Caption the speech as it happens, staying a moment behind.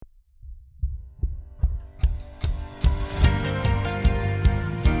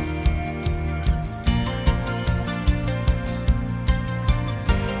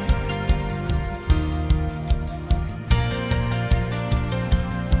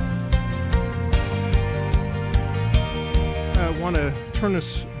want to turn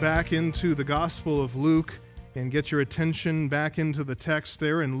us back into the Gospel of Luke and get your attention back into the text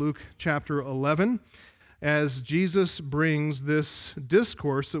there in Luke chapter 11 as Jesus brings this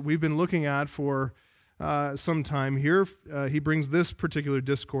discourse that we've been looking at for some time here. He brings this particular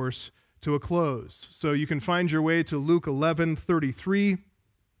discourse to a close. So you can find your way to Luke 11:33.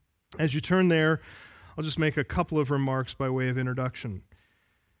 As you turn there, I'll just make a couple of remarks by way of introduction.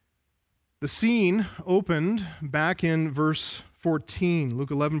 The scene opened back in verse 14, Luke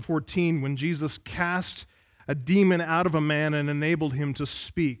 11:14, when Jesus cast a demon out of a man and enabled him to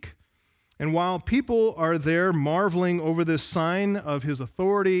speak. And while people are there marveling over this sign of his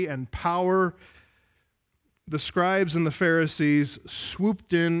authority and power, the scribes and the Pharisees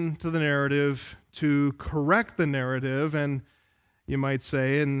swooped into the narrative to correct the narrative, and you might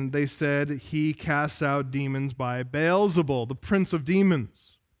say, and they said, he casts out demons by Beelzebul, the prince of demons.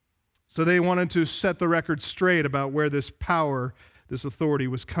 So they wanted to set the record straight about where this power, this authority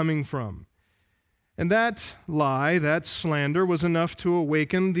was coming from. And that lie, that slander, was enough to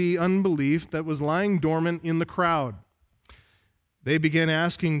awaken the unbelief that was lying dormant in the crowd. They began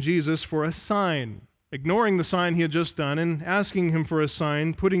asking Jesus for a sign, ignoring the sign he had just done and asking him for a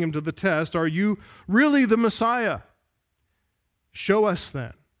sign, putting him to the test. Are you really the Messiah? Show us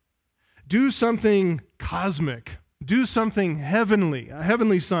then. Do something cosmic. Do something heavenly, a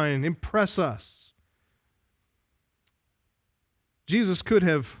heavenly sign. Impress us. Jesus could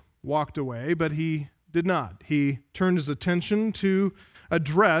have walked away, but he did not. He turned his attention to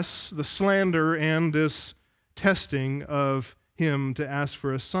address the slander and this testing of him to ask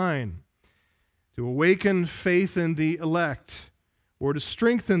for a sign, to awaken faith in the elect, or to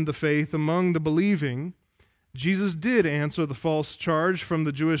strengthen the faith among the believing. Jesus did answer the false charge from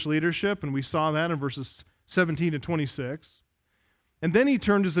the Jewish leadership, and we saw that in verses 17 to 26. And then he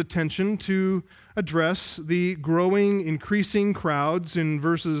turned his attention to address the growing, increasing crowds in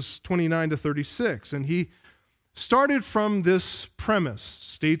verses 29 to 36. And he started from this premise,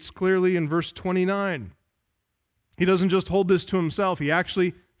 states clearly in verse 29. He doesn't just hold this to himself, he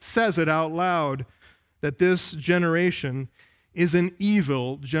actually says it out loud, that this generation is an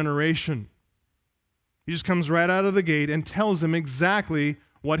evil generation. He just comes right out of the gate and tells them exactly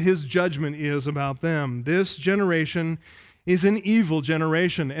what his judgment is about them. This generation is an evil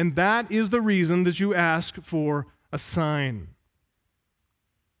generation, and that is the reason that you ask for a sign.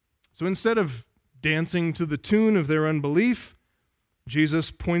 So instead of dancing to the tune of their unbelief, Jesus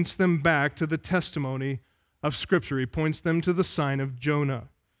points them back to the testimony of Scripture. He points them to the sign of Jonah.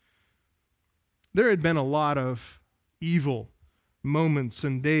 There had been a lot of evil moments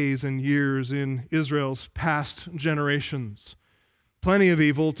and days and years in Israel's past generations. Plenty of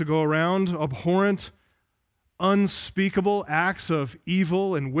evil to go around, abhorrent, unspeakable acts of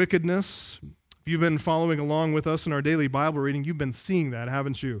evil and wickedness. If you've been following along with us in our daily Bible reading, you've been seeing that,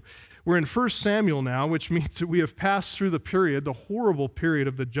 haven't you? We're in 1 Samuel now, which means that we have passed through the horrible period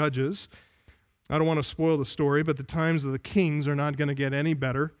of the judges. I don't want to spoil the story, but the times of the kings are not going to get any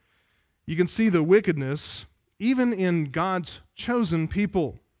better. You can see the wickedness even in God's chosen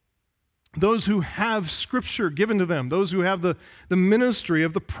people. Those who have Scripture given to them, those who have the ministry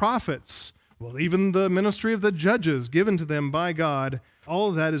of the prophets, well, even the ministry of the judges given to them by God, all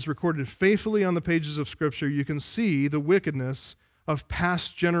of that is recorded faithfully on the pages of Scripture. You can see the wickedness of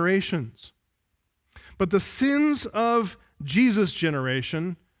past generations. But the sins of Jesus'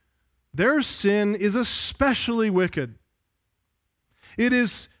 generation, their sin is especially wicked. It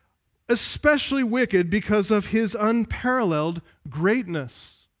is especially wicked because of his unparalleled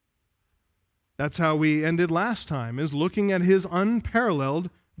greatness. That's how we ended last time, is looking at his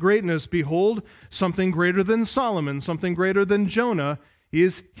unparalleled greatness. Behold, something greater than Solomon, something greater than Jonah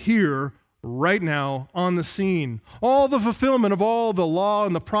is here right now on the scene. All the fulfillment of all the law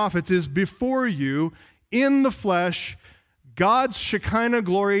and the prophets is before you in the flesh, God's Shekinah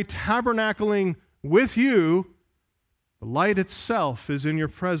glory tabernacling with you. The light itself is in your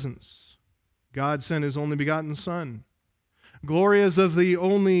presence. God sent his only begotten Son. Glory as of the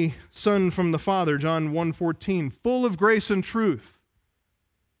only Son from the Father, John 1:14, full of grace and truth,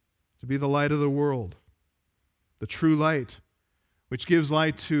 to be the light of the world. The true light, which gives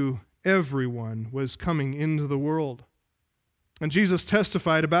light to everyone, was coming into the world. And Jesus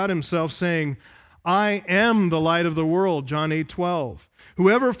testified about himself, saying, I am the light of the world, John 8:12.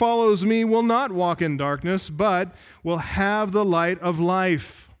 Whoever follows me will not walk in darkness, but will have the light of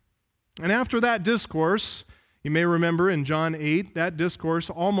life. And after that discourse, you may remember in John 8, that discourse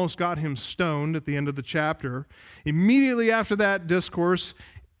almost got him stoned at the end of the chapter. Immediately after that discourse,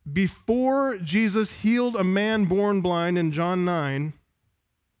 before Jesus healed a man born blind in John 9,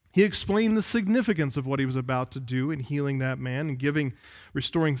 He explained the significance of what he was about to do in healing that man and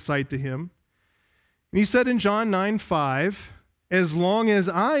restoring sight to him. And he said in John 9:5, "As long as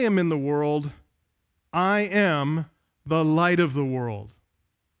I am in the world, I am the light of the world."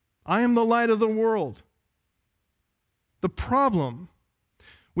 I am the light of the world. The problem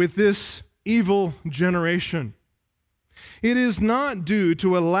with this evil generation, it is not due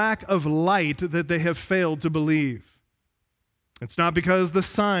to a lack of light that they have failed to believe. It's not because the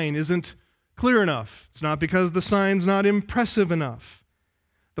sign isn't clear enough. It's not because the sign's not impressive enough.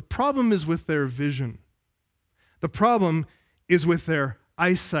 The problem is with their vision. The problem is with their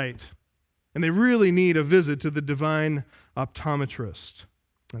eyesight. And they really need a visit to the divine optometrist.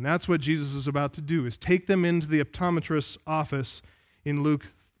 And that's what Jesus is about to do, is take them into the optometrist's office in Luke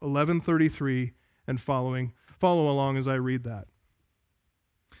 11:33 and following. Follow along as I read that.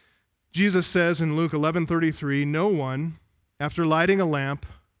 Jesus says in Luke 11:33, "No one, after lighting a lamp,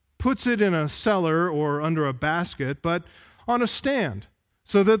 puts it in a cellar or under a basket, but on a stand,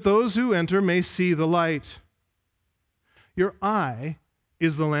 so that those who enter may see the light. Your eye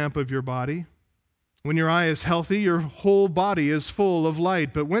is the lamp of your body. When your eye is healthy, your whole body is full of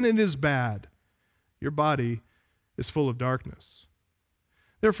light, but when it is bad, your body is full of darkness.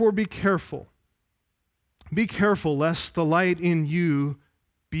 Therefore, be careful. Be careful lest the light in you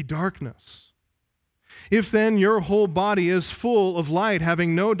be darkness. If then your whole body is full of light,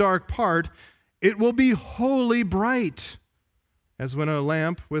 having no dark part, it will be wholly bright, as when a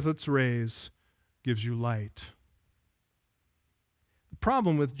lamp with its rays gives you light." The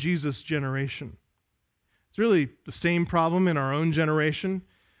problem with Jesus' generation, it's really the same problem in our own generation.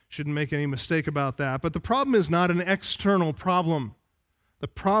 Shouldn't make any mistake about that. But the problem is not an external problem. The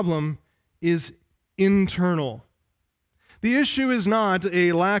problem is internal. The issue is not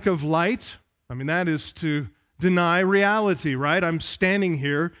a lack of light. I mean, that is to deny reality, right? I'm standing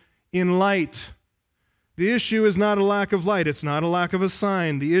here in light. The issue is not a lack of light. It's not a lack of a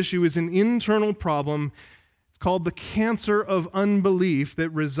sign. The issue is an internal problem. It's called the cancer of unbelief that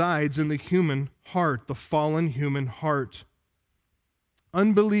resides in the human heart, the fallen human heart.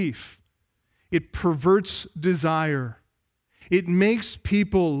 Unbelief, it perverts desire. It makes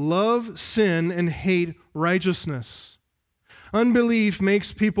people love sin and hate righteousness. Unbelief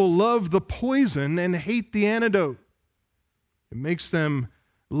makes people love the poison and hate the antidote. It makes them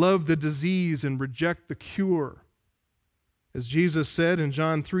love the disease and reject the cure. As Jesus said in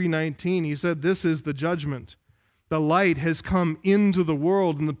John 3:19, he said, "This is the judgment. The light has come into the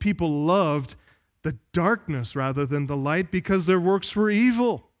world, and the people loved the darkness rather than the light because their works were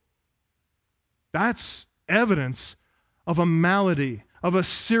evil." That's evidence of a malady, of a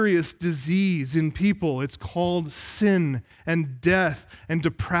serious disease in people. It's called sin and death and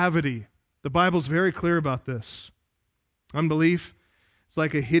depravity. The Bible's very clear about this. Unbelief, it's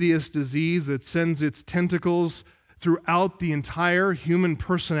like a hideous disease that sends its tentacles throughout the entire human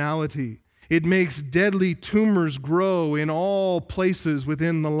personality. It makes deadly tumors grow in all places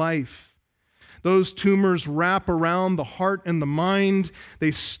within the life. Those tumors wrap around the heart and the mind.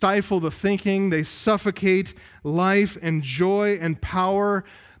 They stifle the thinking. They suffocate life and joy and power.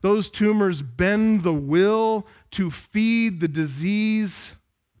 Those tumors bend the will to feed the disease.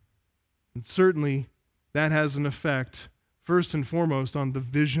 And certainly that has an effect, first and foremost, on the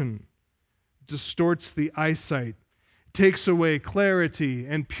vision. It distorts the eyesight, takes away clarity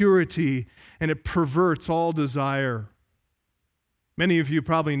and purity, and it perverts all desire. Many of you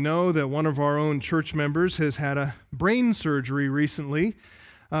probably know that one of our own church members has had a brain surgery recently.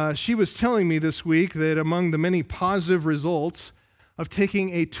 She was telling me this week that among the many positive results of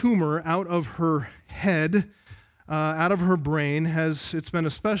taking a tumor out of her head, out of her brain, it's been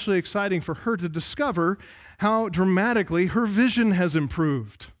especially exciting for her to discover how dramatically her vision has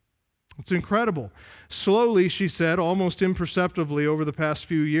improved. It's incredible. Slowly, she said, almost imperceptibly over the past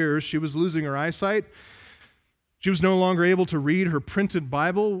few years, she was losing her eyesight. She was no longer able to read her printed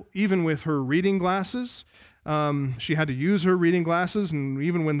Bible, even with her reading glasses. She had to use her reading glasses, and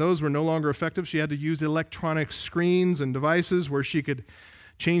even when those were no longer effective, she had to use electronic screens and devices where she could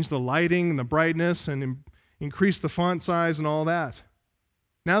change the lighting and the brightness and increase the font size and all that.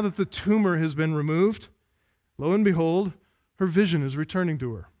 Now that the tumor has been removed, lo and behold, her vision is returning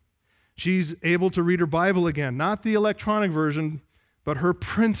to her. She's able to read her Bible again, not the electronic version, but her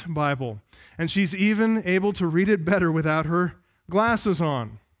print Bible. And she's even able to read it better without her glasses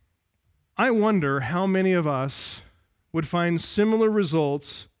on. I wonder how many of us would find similar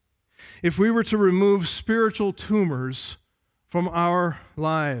results if we were to remove spiritual tumors from our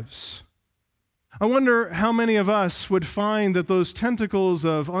lives. I wonder how many of us would find that those tentacles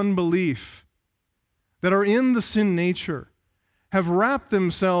of unbelief that are in the sin nature, have wrapped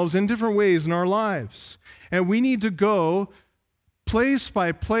themselves in different ways in our lives. And we need to go place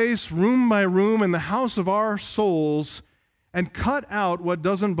by place, room by room in the house of our souls and cut out what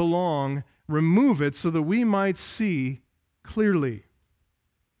doesn't belong, remove it so that we might see clearly.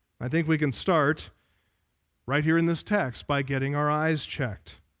 I think we can start right here in this text by getting our eyes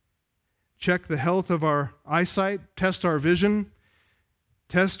checked. Check the health of our eyesight, test our vision,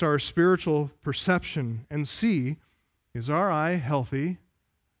 test our spiritual perception, and see, is our eye healthy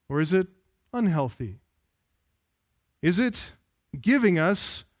or is it unhealthy? Is it giving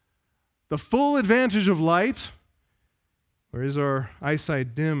us the full advantage of light, or is our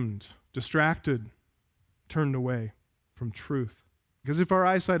eyesight dimmed, distracted, turned away from truth? Because if our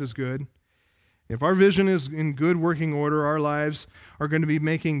eyesight is good, if our vision is in good working order, our lives are going to be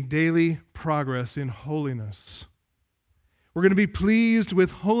making daily progress in holiness. We're going to be pleased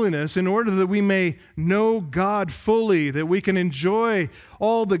with holiness in order that we may know God fully, that we can enjoy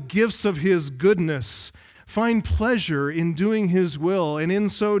all the gifts of His goodness, find pleasure in doing His will, and in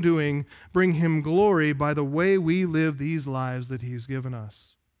so doing, bring Him glory by the way we live these lives that He's given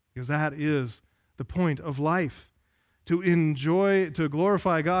us. Because that is the point of life, to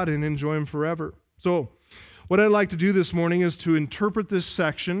glorify God and enjoy Him forever. So, what I'd like to do this morning is to interpret this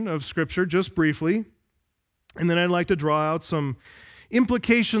section of Scripture just briefly, and then I'd like to draw out some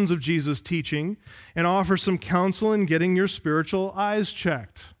implications of Jesus' teaching and offer some counsel in getting your spiritual eyes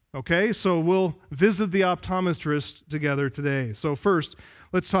checked. Okay, so we'll visit the optometrist together today. So first,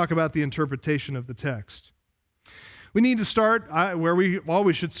 let's talk about the interpretation of the text. We need to start where we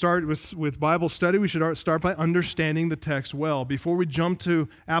always should start with Bible study. We should start by understanding the text well. Before we jump to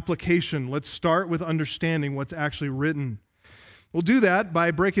application, let's start with understanding what's actually written. We'll do that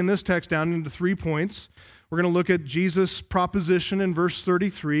by breaking this text down into 3 points. We're going to look at Jesus' proposition in verse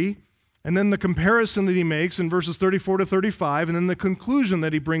 33, and then the comparison that he makes in verses 34 to 35, and then the conclusion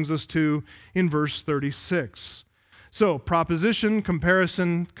that he brings us to in verse 36. So, proposition,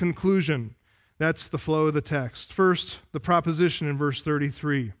 comparison, conclusion. That's the flow of the text. First, the proposition in verse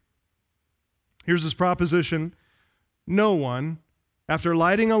 33. Here's his proposition. No one, after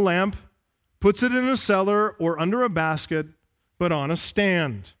lighting a lamp, puts it in a cellar or under a basket, but on a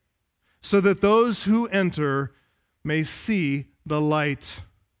stand, so that those who enter may see the light.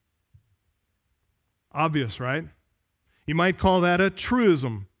 Obvious, right? You might call that a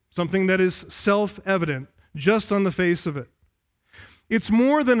truism, something that is self-evident, just on the face of it. It's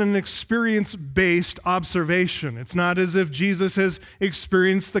more than an experience-based observation. It's not as if Jesus has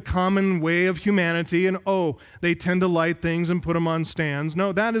experienced the common way of humanity and, they tend to light things and put them on stands.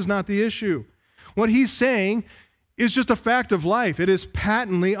 No, that is not the issue. What he's saying is just a fact of life. It is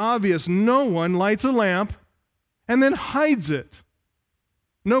patently obvious. No one lights a lamp and then hides it.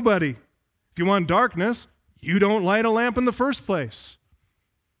 Nobody. If you want darkness, you don't light a lamp in the first place.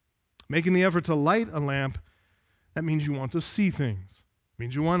 Making the effort to light a lamp, that means you want to see things. It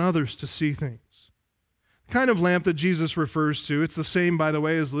means you want others to see things. The kind of lamp that Jesus refers to, it's the same, by the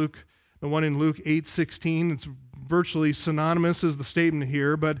way, as the one in Luke 8:16. It's virtually synonymous as the statement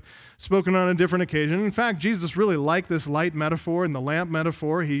here, but spoken on a different occasion. In fact, Jesus really liked this light metaphor and the lamp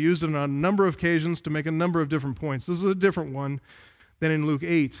metaphor. He used it on a number of occasions to make a number of different points. This is a different one than in Luke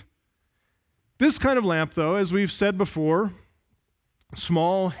 8. This kind of lamp, though, as we've said before,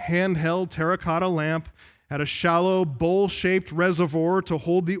 small handheld terracotta lamp, had a shallow bowl-shaped reservoir to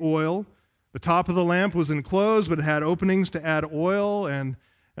hold the oil. The top of the lamp was enclosed, but it had openings to add oil and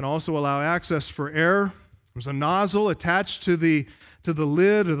also allow access for air. There was a nozzle attached to the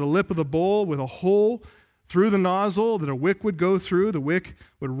lid or the lip of the bowl with a hole through the nozzle that a wick would go through. The wick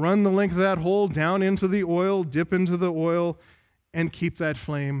would run the length of that hole down into the oil, dip into the oil, and keep that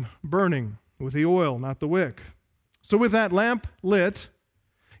flame burning with the oil, not the wick. So with that lamp lit,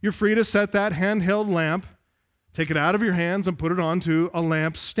 you're free to set that handheld lamp, take it out of your hands and put it onto a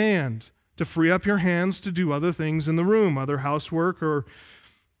lamp stand to free up your hands to do other things in the room, other housework or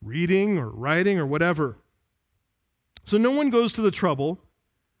reading or writing or whatever. So no one goes to the trouble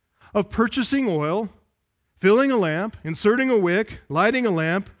of purchasing oil, filling a lamp, inserting a wick, lighting a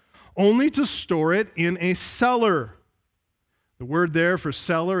lamp, only to store it in a cellar. The word there for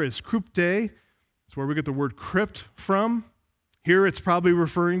cellar is krypte. It's where we get the word crypt from. Here it's probably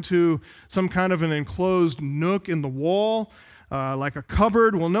referring to some kind of an enclosed nook in the wall, like a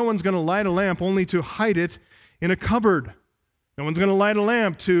cupboard. Well, no one's going to light a lamp only to hide it in a cupboard. No one's going to light a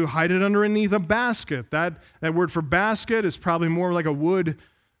lamp to hide it underneath a basket. That word for basket is probably more like a wood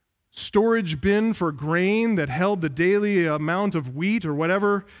storage bin for grain that held the daily amount of wheat or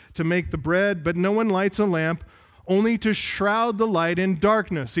whatever to make the bread. But no one lights a lamp only to shroud the light in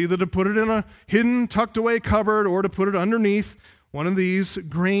darkness, either to put it in a hidden, tucked away cupboard or to put it underneath one of these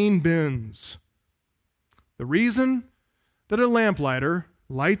grain bins. The reason that a lamplighter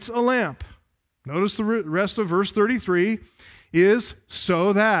lights a lamp, notice the rest of verse 33, is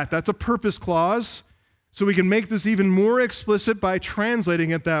so that. That's a purpose clause. So we can make this even more explicit by translating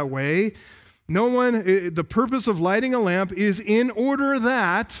it that way. The purpose of lighting a lamp is in order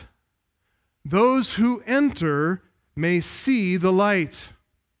that those who enter may see the light.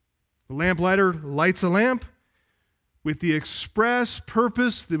 The lamplighter lights a lamp with the express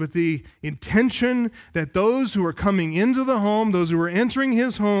purpose, with the intention that those who are coming into the home, those who are entering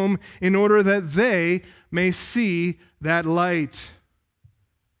his home, in order that they may see that light.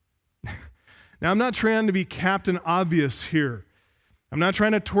 Now, I'm not trying to be Captain Obvious here. I'm not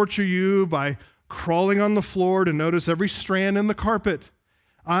trying to torture you by crawling on the floor to notice every strand in the carpet.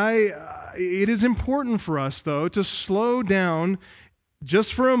 It is important for us, though, to slow down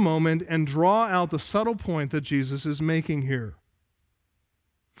just for a moment and draw out the subtle point that Jesus is making here.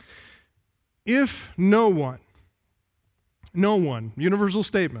 If no one, universal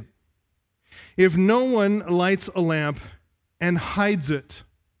statement, if no one lights a lamp and hides it,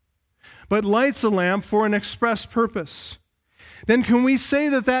 but lights a lamp for an express purpose, then can we say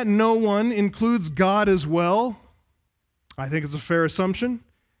that no one includes God as well? I think it's a fair assumption.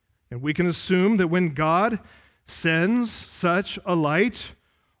 And we can assume that when God sends such a light,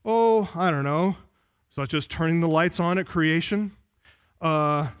 such as turning the lights on at creation,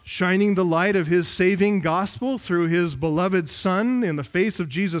 shining the light of his saving gospel through his beloved Son in the face of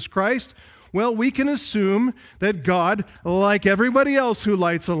Jesus Christ, well, we can assume that God, like everybody else who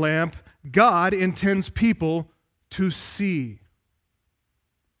lights a lamp, God intends people to see.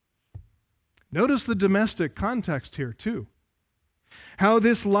 Notice the domestic context here, too. How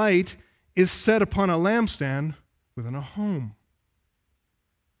this light is set upon a lampstand within a home.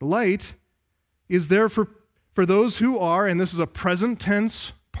 The light is there for those who are, and this is a present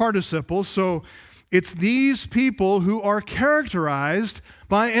tense participle, so it's these people who are characterized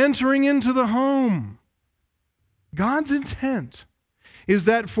by entering into the home. God's intent is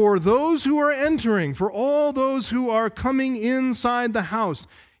that for those who are entering, for all those who are coming inside the house,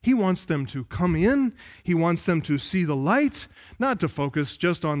 he wants them to come in. He wants them to see the light, not to focus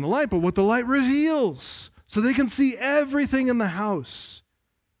just on the light, but what the light reveals, so they can see everything in the house,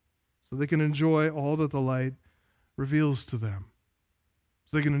 so they can enjoy all that the light reveals to them,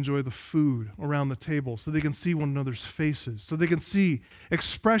 so they can enjoy the food around the table, so they can see one another's faces, so they can see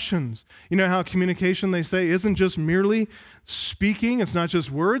expressions. You know how communication, they say, isn't just merely speaking, it's not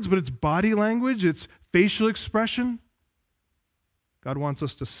just words, but it's body language, it's facial expression. God wants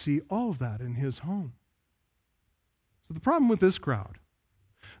us to see all of that in his home. So the problem with this crowd,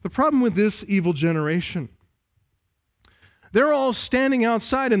 the problem with this evil generation, they're all standing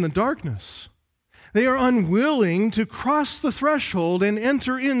outside in the darkness. They are unwilling to cross the threshold and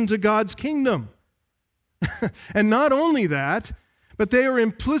enter into God's kingdom. And not only that, but they are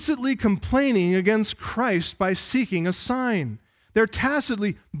implicitly complaining against Christ by seeking a sign. They're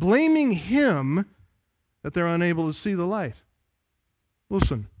tacitly blaming him that they're unable to see the light.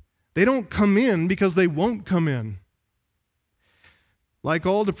 Listen, they don't come in because they won't come in. Like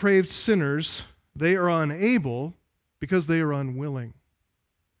all depraved sinners, they are unable because they are unwilling.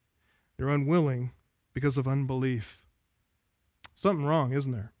 They're unwilling because of unbelief. Something wrong,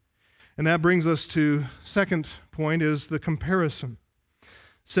 isn't there? And that brings us to second point, is the comparison.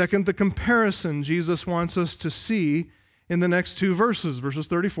 Second, the comparison Jesus wants us to see in the next two verses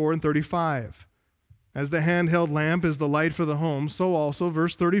 34 and 35. As the handheld lamp is the light for the home, so also,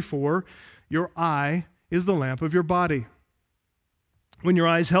 verse 34, your eye is the lamp of your body. When your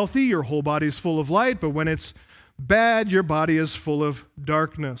eye is healthy, your whole body is full of light, but when it's bad, your body is full of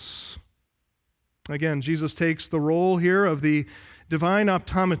darkness. Again, Jesus takes the role here of the divine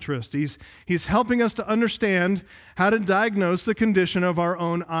optometrist. He's helping us to understand how to diagnose the condition of our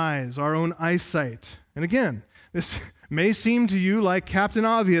own eyes, our own eyesight. And again, this may seem to you like Captain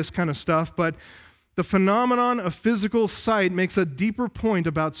Obvious kind of stuff, but the phenomenon of physical sight makes a deeper point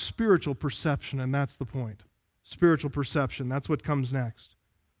about spiritual perception, and that's the point. Spiritual perception, that's what comes next.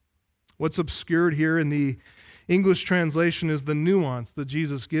 What's obscured here in the English translation is the nuance that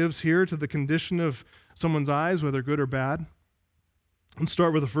Jesus gives here to the condition of someone's eyes, whether good or bad. Let's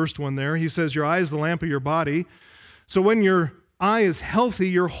start with the first one there. He says, your eye is the lamp of your body. So when your eye is healthy,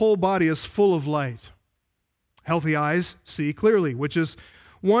 your whole body is full of light. Healthy eyes see clearly, which is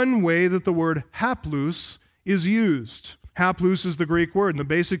one way that the word haplous is used. Haplous is the Greek word, and the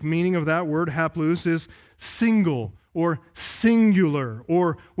basic meaning of that word, haplous, is single or singular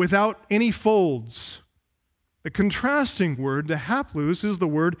or without any folds. The contrasting word to haplous is the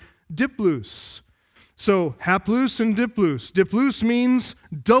word diplous. So haplous and diplous. Diplous means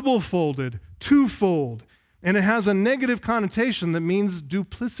double-folded, twofold, and it has a negative connotation that means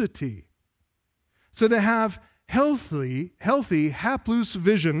duplicity. So to have healthy haplous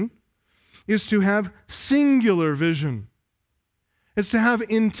vision is to have singular vision. It's to have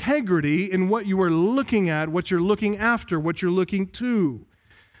integrity in what you are looking at, what you're looking after, what you're looking to.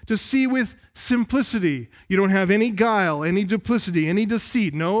 To see with simplicity. You don't have any guile, any duplicity, any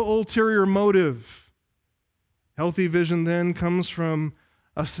deceit, no ulterior motive. Healthy vision then comes from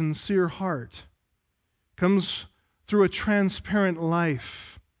a sincere heart, comes through a transparent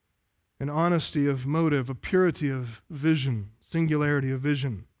life, an honesty of motive, a purity of vision, singularity of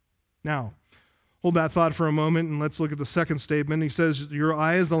vision. Now, hold that thought for a moment and let's look at the second statement. He says, your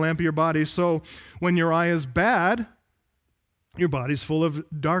eye is the lamp of your body. So when your eye is bad, your body's full of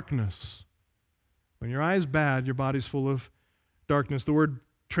darkness. When your eye is bad, your body's full of darkness. The word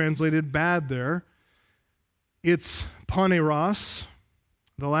translated bad there, it's poneros.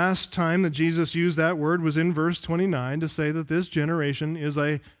 The last time that Jesus used that word was in verse 29 to say that this generation is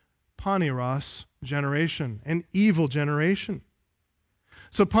a poneros generation, an evil generation.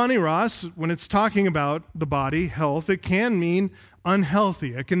 So poneros, when it's talking about the body, health, it can mean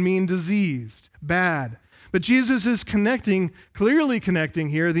unhealthy. It can mean diseased, bad. But Jesus is clearly connecting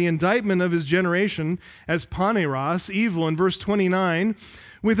here the indictment of his generation as poneros, evil, in verse 29,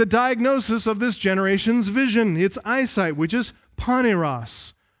 with a diagnosis of this generation's vision, its eyesight, which is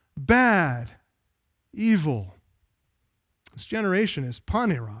poneros, bad, evil. This generation is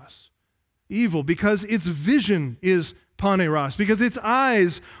poneros, evil, because its vision is poneros, because its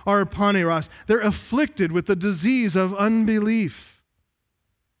eyes are poneros. They're afflicted with the disease of unbelief.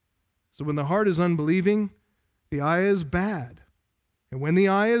 So when the heart is unbelieving, the eye is bad. And when the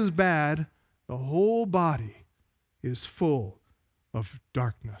eye is bad, the whole body is full of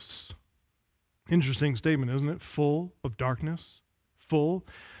darkness. Interesting statement, isn't it? Full of darkness. Full,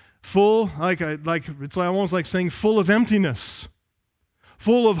 like it's almost like saying full of emptiness,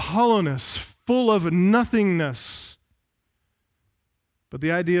 full of hollowness, full of nothingness. But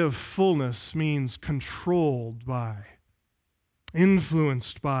the idea of fullness means controlled by,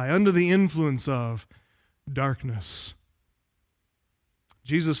 influenced by, under the influence of darkness.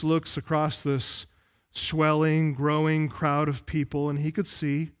 Jesus looks across this swelling, growing crowd of people, and he could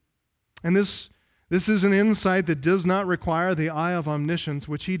see. And this is an insight that does not require the eye of omniscience,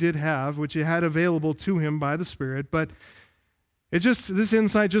 which he did have, which he had available to him by the Spirit, but this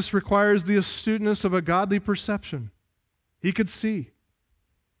insight just requires the astuteness of a godly perception. He could see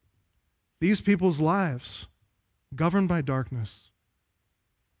these people's lives governed by darkness,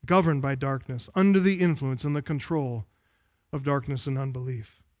 under the influence and the control of darkness and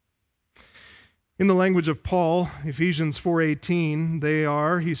unbelief. In the language of Paul, Ephesians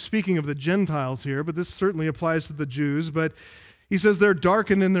 4:18, he's speaking of the Gentiles here, but this certainly applies to the Jews, but he says they're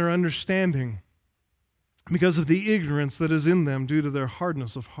darkened in their understanding because of the ignorance that is in them due to their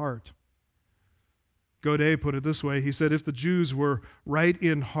hardness of heart. Godet put it this way. He said, if the Jews were right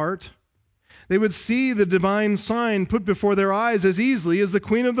in heart, they would see the divine sign put before their eyes as easily as the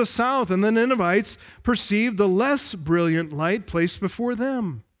queen of the south and the Ninevites perceived the less brilliant light placed before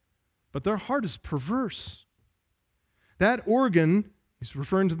them. But their heart is perverse. That organ, he's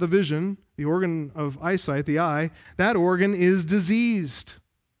referring to the vision, the organ of eyesight, the eye, that organ is diseased.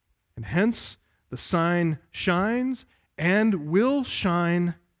 And hence, the sign shines and will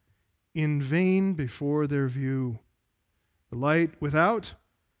shine in vain before their view. The light without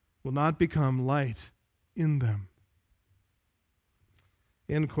will not become light in them.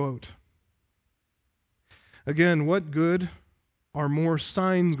 End quote. Again, what good are more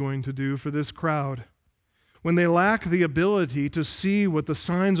signs going to do for this crowd when they lack the ability to see what the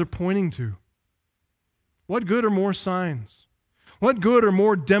signs are pointing to? What good are more signs? What good are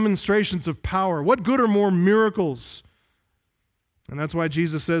more demonstrations of power? What good are more miracles? And that's why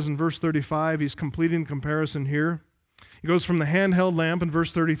Jesus says in verse 35, he's completing the comparison here. He goes from the handheld lamp in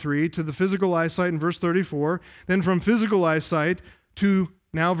verse 33 to the physical eyesight in verse 34, then from physical eyesight to,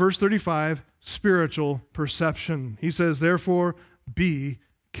 now verse 35, spiritual perception. He says, therefore, be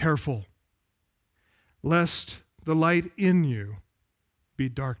careful, lest the light in you be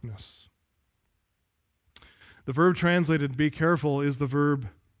darkness. The verb translated be careful is the verb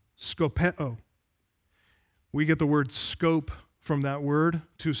skopeo. We get the word scope from that word,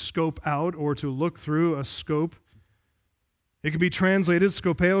 to scope out or to look through a scope. It can be translated,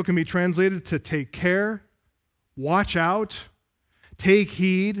 skopeo can be translated to take care, watch out, take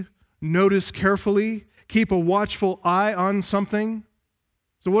heed, notice carefully, keep a watchful eye on something.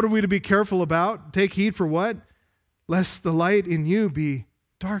 So what are we to be careful about? Take heed for what? Lest the light in you be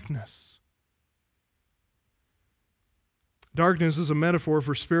darkness. Darkness is a metaphor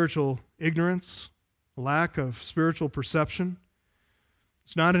for spiritual ignorance, a lack of spiritual perception.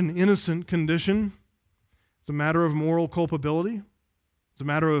 It's not an innocent condition. It's a matter of moral culpability. It's a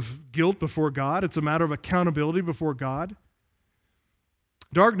matter of guilt before God. It's a matter of accountability before God.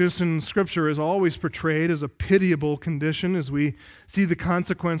 Darkness in Scripture is always portrayed as a pitiable condition as we see the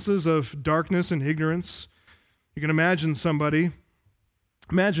consequences of darkness and ignorance. You can imagine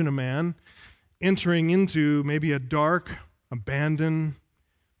a man entering into maybe a dark, abandoned,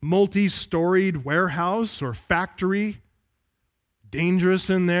 multi-storied warehouse or factory. Dangerous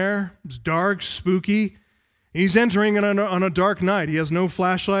in there. It's dark, spooky. He's entering on a dark night. He has no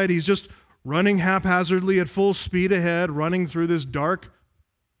flashlight. He's just running haphazardly at full speed ahead, running through this dark,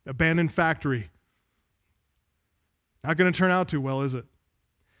 abandoned factory. Not going to turn out too well, is it?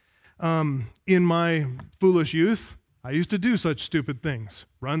 In my foolish youth, I used to do such stupid things.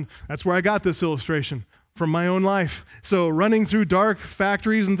 That's where I got this illustration, from my own life. So running through dark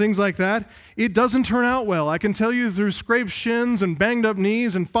factories and things like that, it doesn't turn out well. I can tell you, through scraped shins and banged up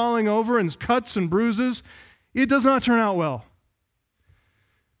knees and falling over and cuts and bruises, it does not turn out well.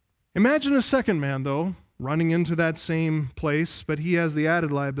 Imagine a second man, though, running into that same place, but he has the added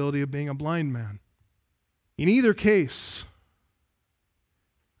liability of being a blind man. In either case,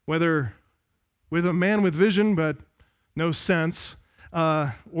 whether with a man with vision but no sense,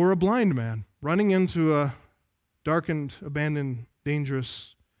 or a blind man running into a darkened, abandoned,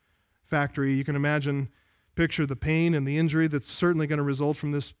 dangerous factory, you can picture the pain and the injury that's certainly going to result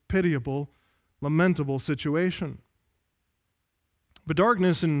from this pitiable, lamentable situation. But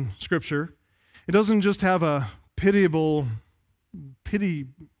darkness in Scripture, it doesn't just have a pitiable pity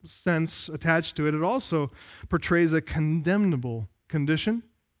sense attached to it. It also portrays a condemnable condition,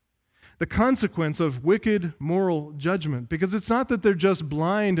 the consequence of wicked moral judgment. Because it's not that they're just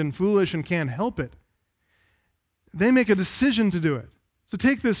blind and foolish and can't help it. They make a decision to do it. So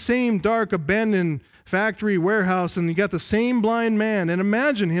take this same dark, abandoned factory, warehouse, and you got the same blind man, and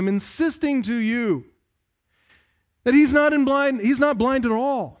imagine him insisting to you that he's not blind at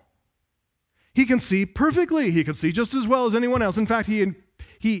all. He can see perfectly. He can see just as well as anyone else. In fact,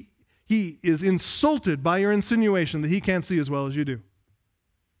 he is insulted by your insinuation that he can't see as well as you do.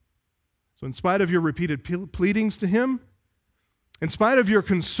 So in spite of your repeated pleadings to him, in spite of your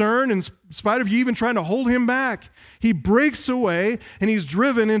concern, in spite of you even trying to hold him back, he breaks away and he's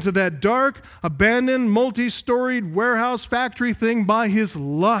driven into that dark, abandoned, multi-storied warehouse factory thing by his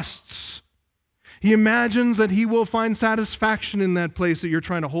lusts. He imagines that he will find satisfaction in that place that you're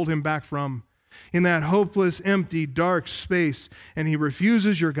trying to hold him back from, in that hopeless, empty, dark space, and he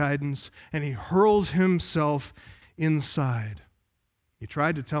refuses your guidance and he hurls himself inside. You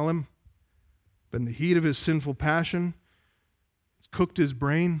tried to tell him, but in the heat of his sinful passion, it's cooked his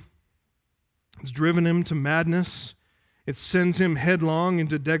brain. It's driven him to madness. It sends him headlong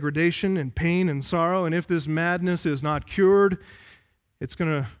into degradation and pain and sorrow. And if this madness is not cured, it's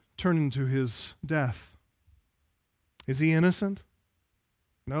going to turn into his death. Is he innocent?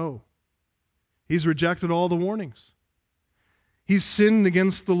 No. He's rejected all the warnings. He's sinned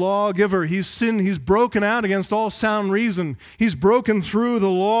against the lawgiver. He's broken out against all sound reason. He's broken through the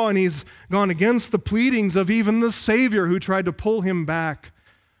law, and he's gone against the pleadings of even the Savior who tried to pull him back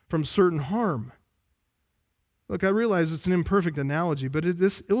from certain harm. Look, I realize it's an imperfect analogy, but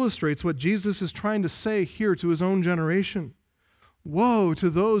this illustrates what Jesus is trying to say here to his own generation. Woe to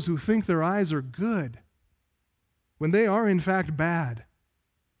those who think their eyes are good, when they are in fact bad.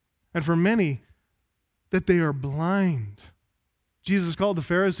 And for many, that they are blind. Jesus called the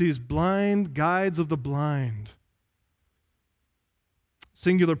Pharisees blind guides of the blind.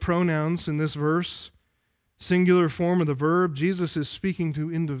 Singular pronouns in this verse, singular form of the verb. Jesus is speaking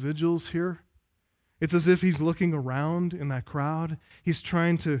to individuals here. It's as if he's looking around in that crowd. He's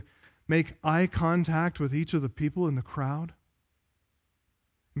trying to make eye contact with each of the people in the crowd.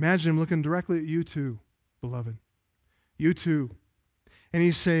 Imagine him looking directly at you too, beloved. You too. And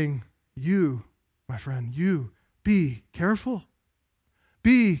he's saying, you, my friend, you, be careful.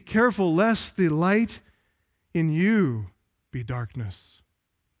 Be careful lest the light in you be darkness.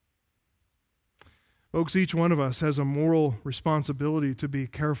 Folks, each one of us has a moral responsibility to be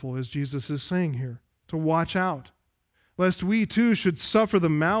careful, as Jesus is saying here, to watch out, lest we too should suffer the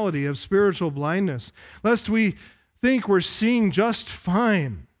malady of spiritual blindness, lest we think we're seeing just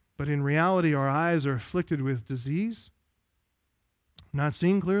fine, but in reality our eyes are afflicted with disease, not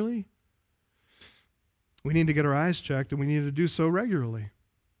seeing clearly. We need to get our eyes checked, and we need to do so regularly.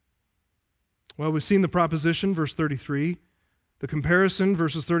 Well, we've seen the proposition, verse 33, the comparison,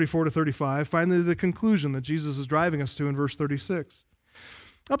 verses 34 to 35, finally the conclusion that Jesus is driving us to in verse 36.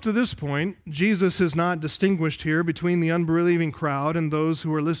 Up to this point, Jesus has not distinguished here between the unbelieving crowd and those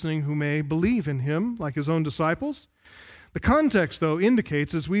who are listening who may believe in him, like his own disciples. The context, though,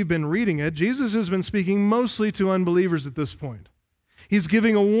 indicates, as we've been reading it, Jesus has been speaking mostly to unbelievers at this point. He's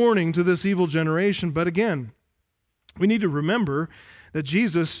giving a warning to this evil generation, but again, we need to remember that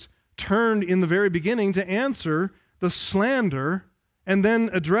Jesus turned in the very beginning to answer the slander and then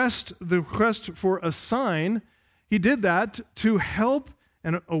addressed the request for a sign. He did that to help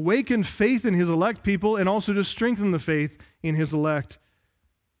and awaken faith in his elect people and also to strengthen the faith in his elect.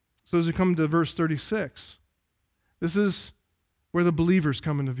 So as we come to verse 36, this is where the believers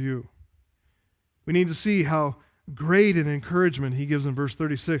come into view. We need to see how great an encouragement he gives in verse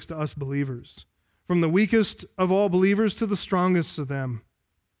 36 to us believers. From the weakest of all believers to the strongest of them.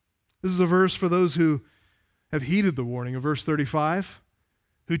 This is a verse for those who have heeded the warning of verse 35,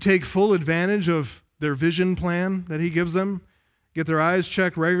 who take full advantage of their vision plan that he gives them, get their eyes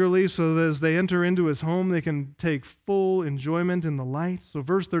checked regularly so that as they enter into his home, they can take full enjoyment in the light. So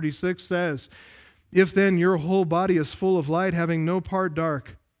verse 36 says, "If then your whole body is full of light, having no part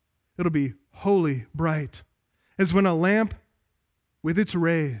dark, it'll be wholly bright, as when a lamp with its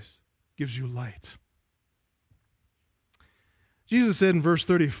rays gives you light." Jesus said in verse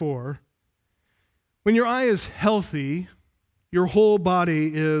 34, when your eye is healthy, your whole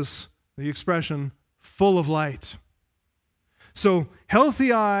body is, the expression, full of light. So,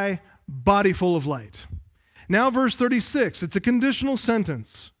 healthy eye, body full of light. Now verse 36, it's a conditional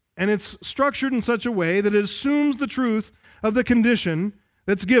sentence, and it's structured in such a way that it assumes the truth of the condition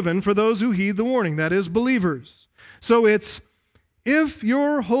that's given for those who heed the warning, that is, believers. So it's, if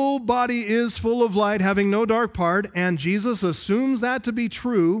your whole body is full of light, having no dark part, and Jesus assumes that to be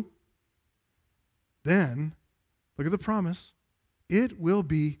true, then, look at the promise, it will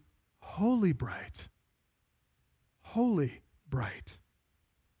be wholly bright. Wholly bright.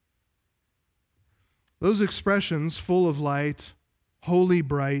 Those expressions, full of light, wholly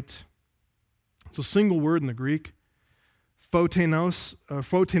bright, it's a single word in the Greek, photenos.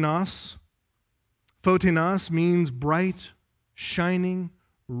 Photenos means bright, shining,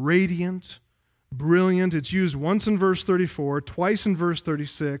 radiant, brilliant. It's used once in verse 34, twice in verse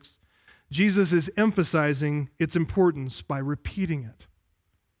 36. Jesus is emphasizing its importance by repeating it.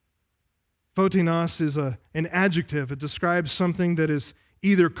 Photenos is an adjective. It describes something that is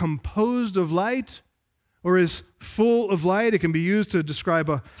either composed of light or is full of light. It can be used to describe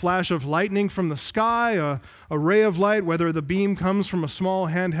a flash of lightning from the sky, a ray of light, whether the beam comes from a small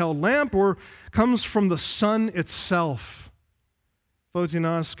handheld lamp or comes from the sun itself.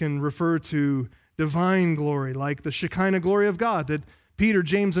 Photenos can refer to divine glory, like the Shekinah glory of God that Peter,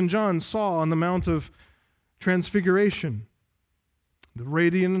 James, and John saw on the Mount of Transfiguration. The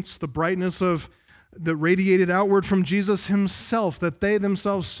radiance, the brightness that radiated outward from Jesus himself, that they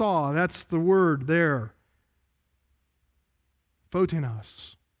themselves saw. That's the word there.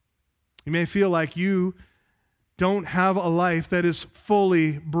 Photenos. You may feel like you don't have a life that is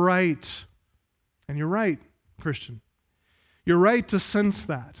fully bright. And you're right, Christian. You're right to sense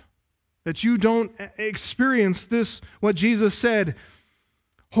that you don't experience this, what Jesus said,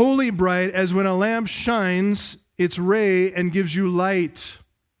 wholly bright as when a lamp shines its ray and gives you light.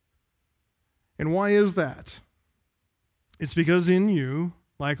 And why is that? It's because in you,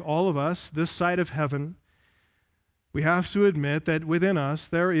 like all of us, this side of heaven, we have to admit that within us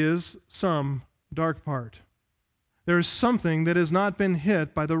there is some dark part. There is something that has not been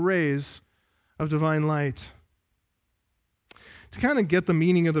hit by the rays of divine light. To kind of get the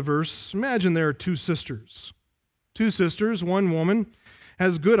meaning of the verse, imagine there are two sisters. One woman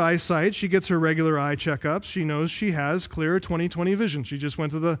has good eyesight. She gets her regular eye checkups. She knows she has clear 20/20 vision. She just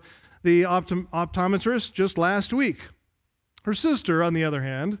went to the optometrist just last week. Her sister, on the other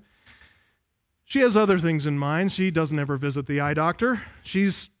hand, she has other things in mind. She doesn't ever visit the eye doctor.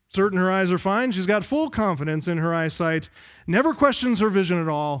 She's certain her eyes are fine. She's got full confidence in her eyesight, never questions her vision at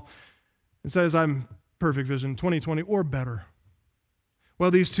all, and says, I'm perfect vision, 20/20 or better.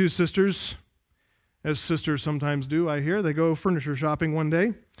 Well, these two sisters, as sisters sometimes do, I hear, they go furniture shopping one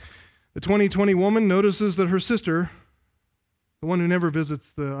day. The 20/20 woman notices that her sister, the one who never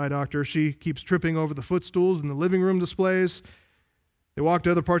visits the eye doctor, she keeps tripping over the footstools in the living room displays. They walk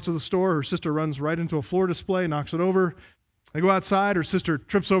to other parts of the store. Her sister runs right into a floor display, knocks it over. They go outside. Her sister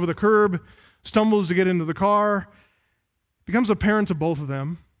trips over the curb, stumbles to get into the car. It becomes apparent to both of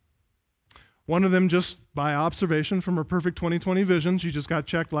them. One of them just by observation from her perfect 20/20 vision, she just got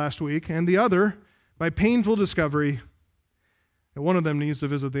checked last week, and the other by painful discovery that one of them needs to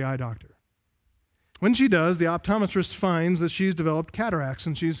visit the eye doctor. When she does, the optometrist finds that she's developed cataracts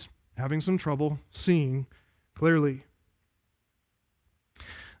and she's having some trouble seeing clearly.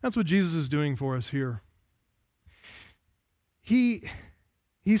 That's what Jesus is doing for us here. He's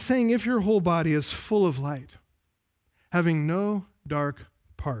saying if your whole body is full of light, having no dark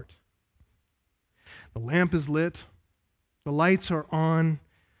part, the lamp is lit, the lights are on,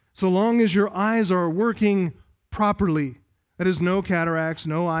 so long as your eyes are working properly, that is, no cataracts,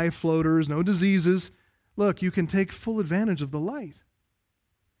 no eye floaters, no diseases, look, you can take full advantage of the light.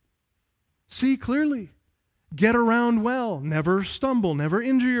 See clearly. Get around well. Never stumble. Never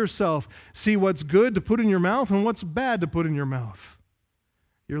injure yourself. See what's good to put in your mouth and what's bad to put in your mouth.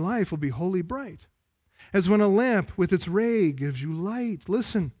 Your life will be wholly bright. As when a lamp with its ray gives you light.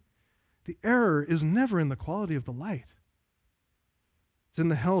 Listen, the error is never in the quality of the light. It's in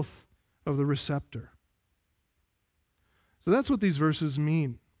the health of the receptor. So that's what these verses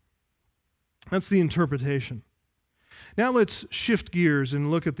mean. That's the interpretation. Now let's shift gears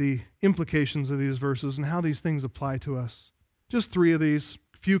and look at the implications of these verses and how these things apply to us. Just 3 of these,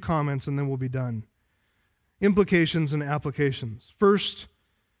 a few comments, and then we'll be done. Implications and applications. First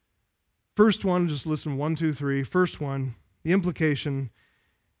one, just listen, 1, 2, 3. First one, the implication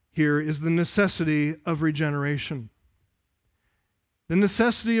here is the necessity of regeneration. The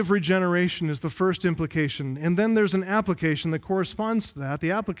necessity of regeneration is the first implication, and then there's an application that corresponds to that.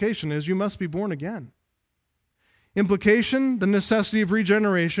 The application is you must be born again. Implication, the necessity of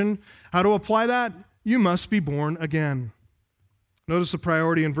regeneration. How to apply that? You must be born again. Notice the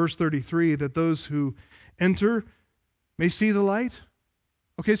priority in verse 33 that those who enter may see the light.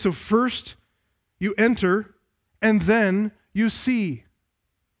 Okay, so first you enter and then you see.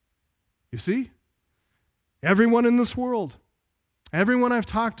 You see? Everyone in this world, everyone I've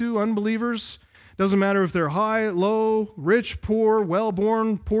talked to, unbelievers, doesn't matter if they're high, low, rich, poor,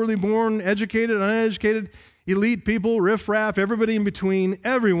 well-born, poorly born, educated, uneducated, elite people, riffraff, everybody in between,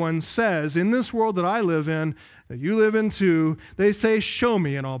 everyone says, in this world that I live in, that you live in too, they say, show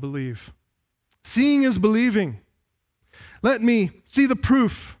me and I'll believe. Seeing is believing. Let me see the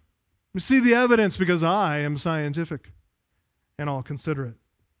proof. Let me see the evidence because I am scientific and I'll consider it.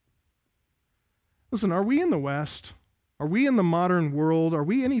 Listen, are we in the West? Are we in the modern world? Are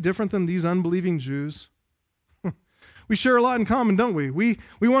we any different than these unbelieving Jews? We share a lot in common, don't we? We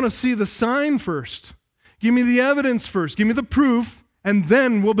want to see the sign first. Give me the evidence first. Give me the proof, and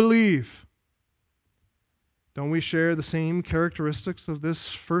then we'll believe. Don't we share the same characteristics of this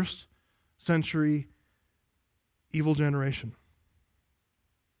first century evil generation?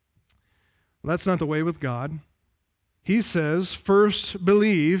 Well, that's not the way with God. He says, first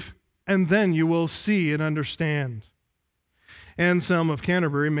believe, and then you will see and understand. Anselm of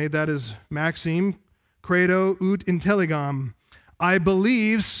Canterbury made that his maxim, credo ut intelligam. I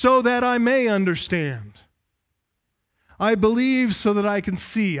believe so that I may understand. I believe so that I can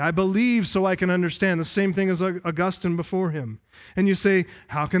see. I believe so I can understand. The same thing as Augustine before him. And you say,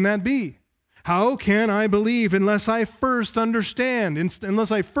 how can that be? How can I believe unless I first understand?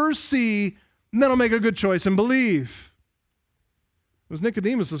 Unless I first see, then I'll make a good choice and believe. It was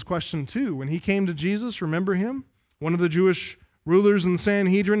Nicodemus' question too. When he came to Jesus, remember him? One of the Jewish rulers in the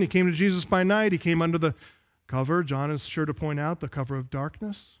Sanhedrin. He came to Jesus by night. He came under the cover, John is sure to point out, the cover of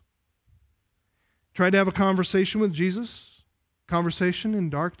darkness. Tried to have a conversation with Jesus, conversation in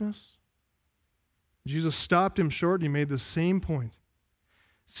darkness. Jesus stopped him short and he made the same point.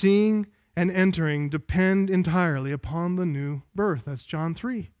 Seeing and entering depend entirely upon the new birth. That's John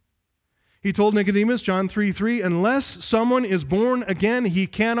 3. He told Nicodemus, John 3:3, unless someone is born again, he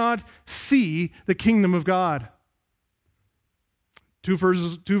cannot see the kingdom of God. Two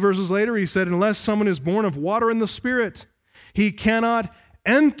verses later, he said, unless someone is born of water and the Spirit, he cannot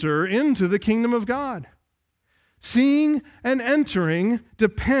enter into the kingdom of God. Seeing and entering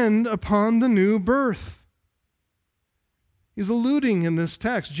depend upon the new birth. He's alluding in this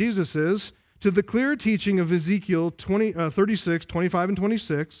text, Jesus is, to the clear teaching of Ezekiel 36, 25 and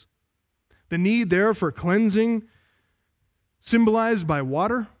 26, the need there for cleansing symbolized by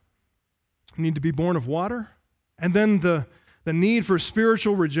water, you need to be born of water, and then the need for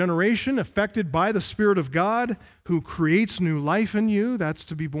spiritual regeneration affected by the Spirit of God who creates new life in you. That's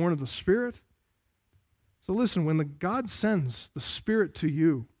to be born of the Spirit. So listen, when God sends the Spirit to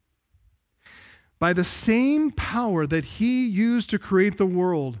you, by the same power that He used to create the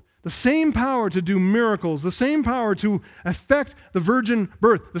world, the same power to do miracles, the same power to effect the virgin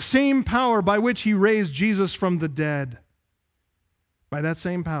birth, the same power by which He raised Jesus from the dead, by that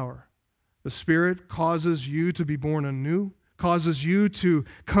same power, the Spirit causes you to be born anew, causes you to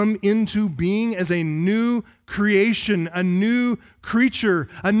come into being as a new creation, a new creature,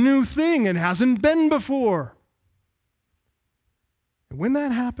 a new thing it hasn't been before. And when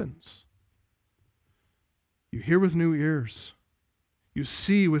that happens, you hear with new ears. You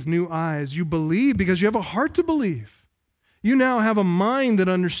see with new eyes. You believe because you have a heart to believe. You now have a mind that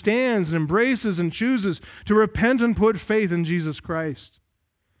understands and embraces and chooses to repent and put faith in Jesus Christ.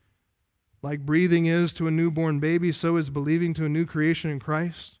 Like breathing is to a newborn baby, so is believing to a new creation in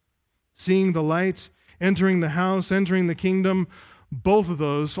Christ. Seeing the light, entering the house, entering the kingdom, both of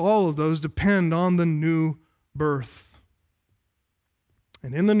those, all of those depend on the new birth.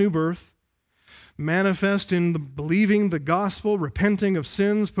 And in the new birth, manifest in the believing the gospel, repenting of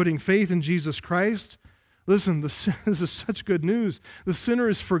sins, putting faith in Jesus Christ. Listen, this is such good news. The sinner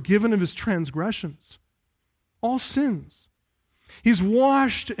is forgiven of his transgressions, all sins. He's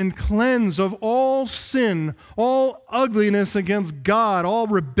washed and cleansed of all sin, all ugliness against God, all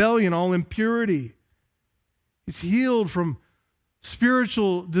rebellion, all impurity. He's healed from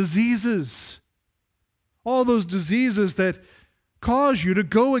spiritual diseases, all those diseases that cause you to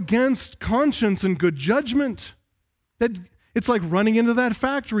go against conscience and good judgment. That it's like running into that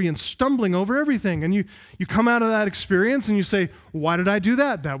factory and stumbling over everything. And you come out of that experience and you say, why did I do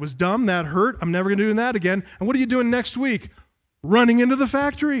that? That was dumb. That hurt. I'm never going to do that again. And what are you doing next week? Running into the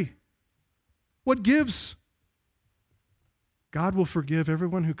factory. What gives? God will forgive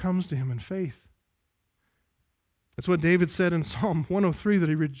everyone who comes to him in faith. That's what David said in Psalm 103 that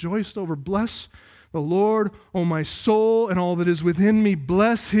he rejoiced over. Bless the Lord, O my soul, and all that is within me.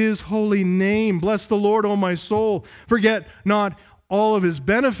 Bless his holy name. Bless the Lord, O my soul. Forget not all of his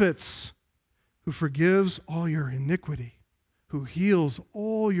benefits, who forgives all your iniquity, who heals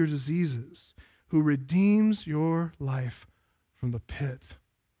all your diseases, who redeems your life from the pit.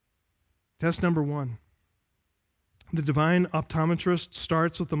 Test number 1. The divine optometrist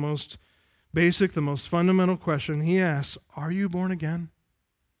starts with the most basic, the most fundamental question. He asks, are you born again?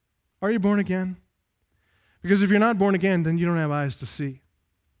 Are you born again? Because if you're not born again, then you don't have eyes to see.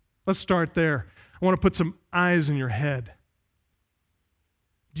 Let's start there. I want to put some eyes in your head.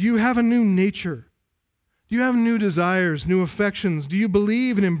 Do you have a new nature? Do you have new desires, new affections? Do you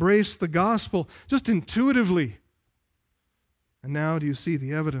believe and embrace the gospel just intuitively? And now do you see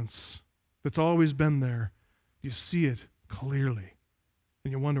the evidence that's always been there? Do you see it clearly?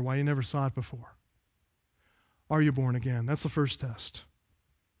 And you wonder why you never saw it before. Are you born again? That's the first test.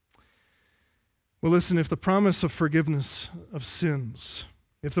 Well, listen, if the promise of forgiveness of sins,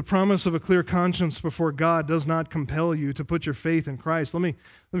 if the promise of a clear conscience before God does not compel you to put your faith in Christ, let me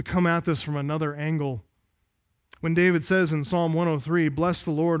come at this from another angle. When David says in Psalm 103, bless the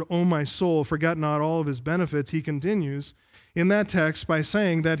Lord, O my soul, forget not all of his benefits, he continues in that text by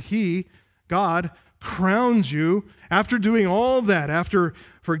saying that he, God, crowns you after doing all that, after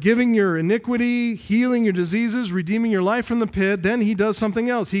forgiving your iniquity, healing your diseases, redeeming your life from the pit. Then he does something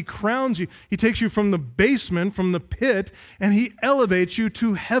else. He crowns you. He takes you from the basement, from the pit, and he elevates you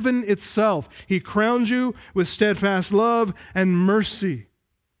to heaven itself. He crowns you with steadfast love and mercy.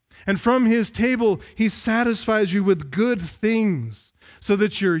 And from his table, he satisfies you with good things so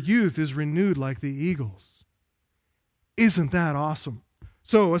that your youth is renewed like the eagles. Isn't that awesome?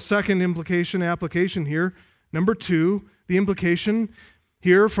 So a second application here. Number 2, the implication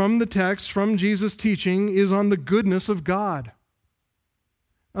here from the text, from Jesus' teaching, is on the goodness of God.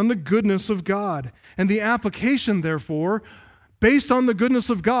 On the goodness of God. And the application, therefore, based on the goodness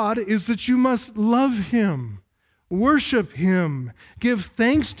of God, is that you must love him, worship him, give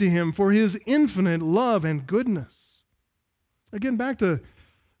thanks to him for his infinite love and goodness. Again, back to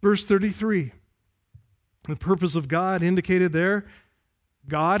verse 33. The purpose of God indicated there.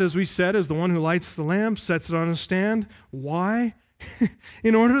 God, as we said, is the one who lights the lamp, sets it on a stand. Why?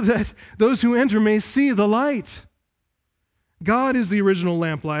 In order that those who enter may see the light. God is the original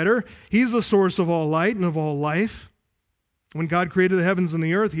lamplighter. He's the source of all light and of all life. When God created the heavens and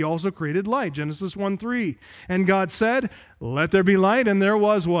the earth, he also created light. Genesis 1:3. And God said, let there be light, and there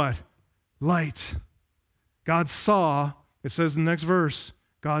was what? Light. God saw, it says in the next verse,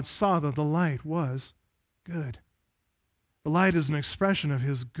 God saw that the light was good. The light is an expression of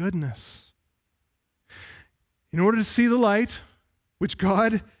his goodness. In order to see the light, which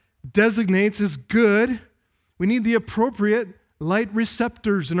God designates as good, we need the appropriate light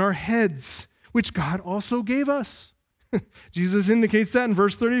receptors in our heads, which God also gave us. Jesus indicates that in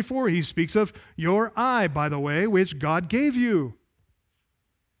verse 34. He speaks of your eye, by the way, which God gave you.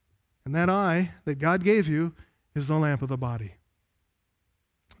 And that eye that God gave you is the lamp of the body.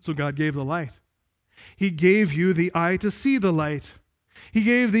 So God gave the light. He gave you the eye to see the light. He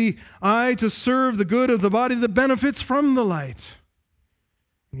gave the eye to serve the good of the body that benefits from the light.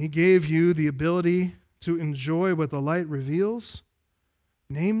 And he gave you the ability to enjoy what the light reveals,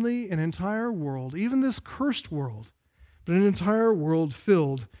 namely an entire world, even this cursed world, but an entire world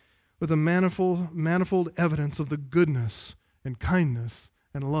filled with a manifold evidence of the goodness and kindness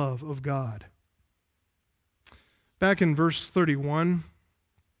and love of God. Back in verse 31,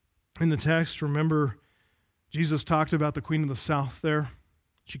 in the text, remember Jesus talked about the queen of the south there.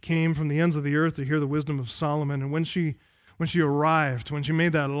 She came from the ends of the earth to hear the wisdom of Solomon. And when she arrived, when she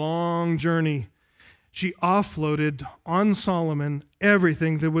made that long journey, she offloaded on Solomon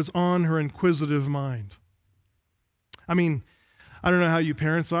everything that was on her inquisitive mind. I mean, I don't know how you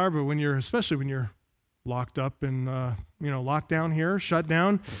parents are, but especially when you're locked up in, locked down here, shut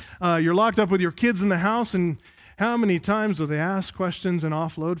down, you're locked up with your kids in the house, and how many times do they ask questions and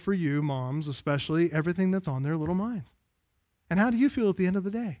offload for you, moms especially, everything that's on their little minds? And how do you feel at the end of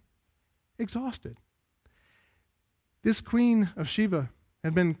the day? Exhausted. This Queen of Sheba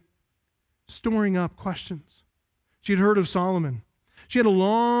had been storing up questions. She had heard of Solomon. She had a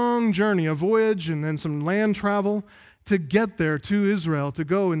long journey, a voyage, and then some land travel to get there to Israel to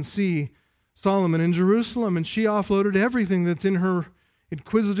go and see Solomon in Jerusalem. And she offloaded everything that's in her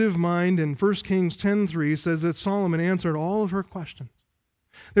inquisitive mind. And 1 Kings 10:3 says that Solomon answered all of her questions.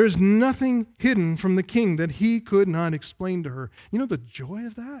 There is nothing hidden from the king that he could not explain to her. You know the joy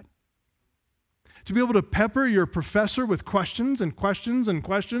of that? To be able to pepper your professor with questions and questions and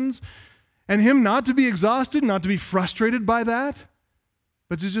questions, and him not to be exhausted, not to be frustrated by that,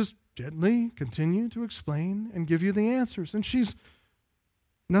 but to just gently continue to explain and give you the answers. And she's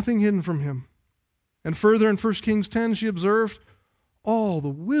nothing hidden from him. And further in 1 Kings 10, she observed all the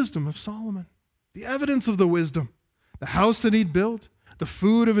wisdom of Solomon, the evidence of the wisdom, the house that he'd built, the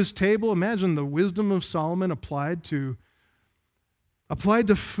food of his table. Imagine the wisdom of Solomon applied to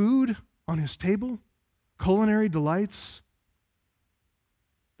food on his table, culinary delights,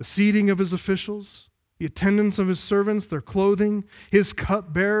 the seating of his officials, the attendance of his servants, their clothing, his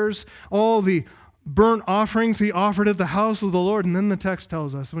cupbearers, all the burnt offerings he offered at the house of the Lord. And then the text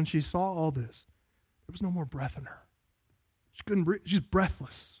tells us when she saw all this, there was no more breath in her. She couldn't breathe. She's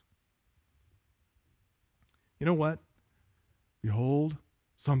breathless. You know what? Behold,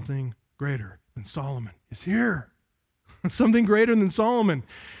 something greater than Solomon is here. Something greater than Solomon.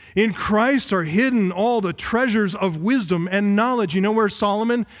 In Christ are hidden all the treasures of wisdom and knowledge. You know where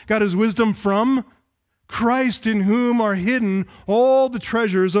Solomon got his wisdom from? Christ, in whom are hidden all the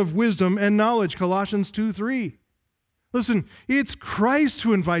treasures of wisdom and knowledge. Colossians 2:3. Listen, it's Christ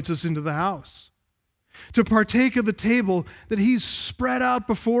who invites us into the house to partake of the table that he's spread out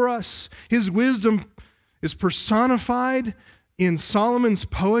before us. His wisdom is personified in Solomon's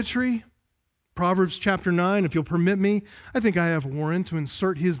poetry. Proverbs chapter 9, if you'll permit me, I think I have warrant to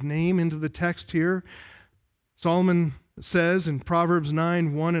insert his name into the text here. Solomon says in Proverbs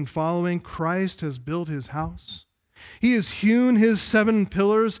 9:1 and following, Christ has built his house. He has hewn his 7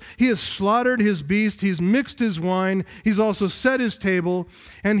 pillars. He has slaughtered his beast. He's mixed his wine. He's also set his table.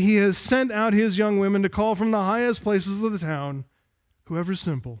 And he has sent out his young women to call from the highest places of the town. Whoever's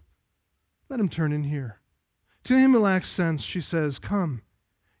simple, let him turn in here. To him who lacks sense, she says, come,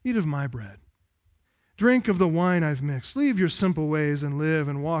 eat of my bread. Drink of the wine I've mixed. Leave your simple ways and live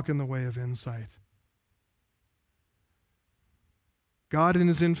and walk in the way of insight. God in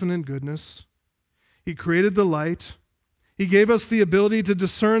his infinite goodness, he created the light. He gave us the ability to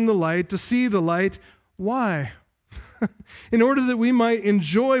discern the light, to see the light. Why? In order that we might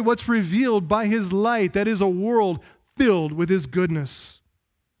enjoy what's revealed by his light, that is a world filled with his goodness.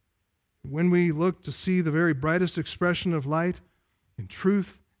 When we look to see the very brightest expression of light in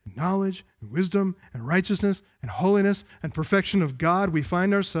truth, and knowledge, and wisdom, and righteousness, and holiness, and perfection of God, we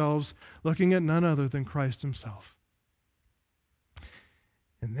find ourselves looking at none other than Christ himself.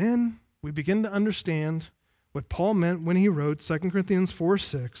 And then we begin to understand what Paul meant when he wrote 2 Corinthians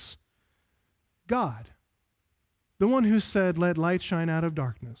 4:6. God, the one who said, let light shine out of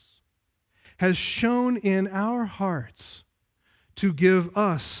darkness, has shone in our hearts to give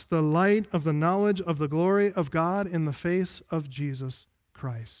us the light of the knowledge of the glory of God in the face of Jesus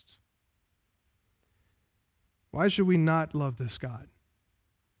Christ. Why should we not love this God?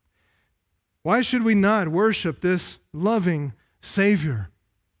 Why should we not worship this loving Savior?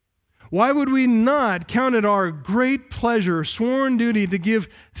 Why would we not count it our great pleasure, sworn duty, to give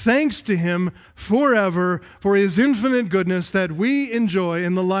thanks to him forever for his infinite goodness that we enjoy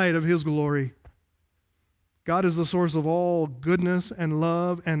in the light of his glory? God is the source of all goodness and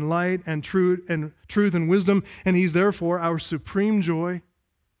love and light and truth and wisdom, and he's therefore our supreme joy,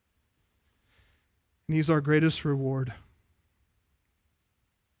 and he's our greatest reward.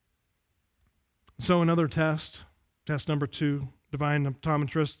 So another test number 2, divine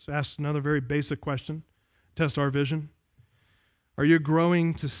optometrist asks another very basic question, test our vision. Are you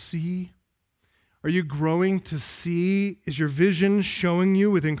growing to see? Are you growing to see? Is your vision showing you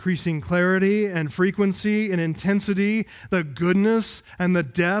with increasing clarity and frequency and intensity the goodness and the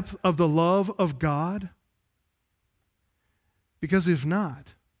depth of the love of God? Because if not,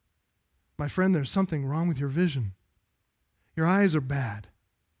 my friend, there's something wrong with your vision. Your eyes are bad.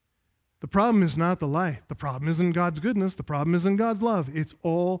 The problem is not the light. The problem isn't God's goodness. The problem isn't God's love. It's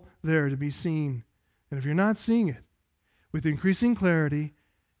all there to be seen. And if you're not seeing it with increasing clarity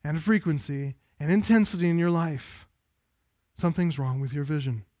and frequency and intensity in your life, something's wrong with your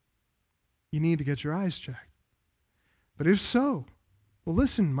vision. You need to get your eyes checked. But if so, well,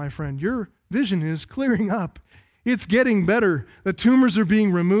 listen, my friend, your vision is clearing up. It's getting better. The tumors are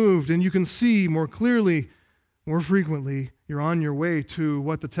being removed, and you can see more clearly, more frequently. You're on your way to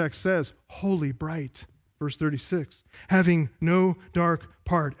what the text says, holy bright. Verse 36, having no dark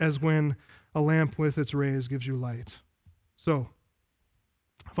part, as when a lamp with its rays gives you light. So,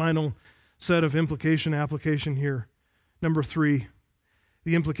 final set of application here. Number 3,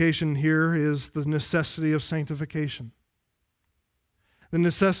 the implication here is the necessity of sanctification. The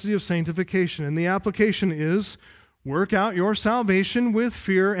necessity of sanctification. And the application is, work out your salvation with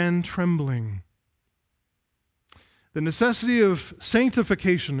fear and trembling. The necessity of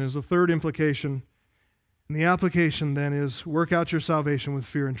sanctification is the third implication. And the application then is, work out your salvation with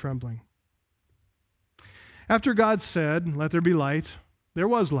fear and trembling. After God said, let there be light, there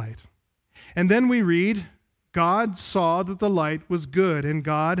was light. And then we read, God saw that the light was good, and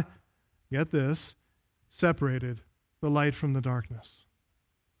God, get this, separated the light from the darkness.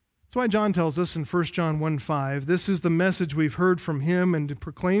 That's why John tells us in 1 John 1:5, this is the message we've heard from him and to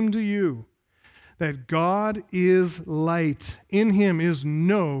proclaim to you, that God is light. In him is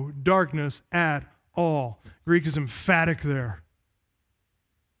no darkness at all. Greek is emphatic there.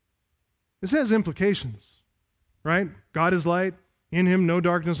 This has implications, right? God is light. In him no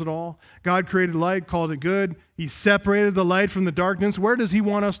darkness at all. God created light, called it good. He separated the light from the darkness. Where does he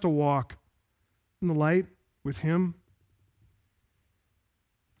want us to walk? In the light with him.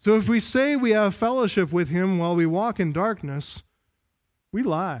 So if we say we have fellowship with him while we walk in darkness, we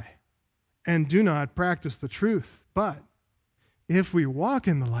lie and do not practice the truth. But if we walk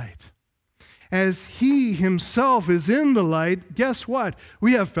in the light, as he himself is in the light, guess what?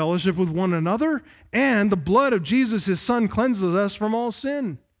 We have fellowship with one another, and the blood of Jesus, his son, cleanses us from all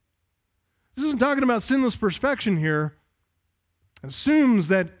sin. This isn't talking about sinless perfection here. It assumes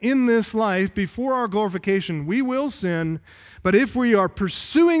that in this life, before our glorification, we will sin, but if we are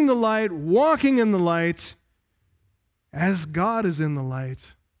pursuing the light, walking in the light, as God is in the light,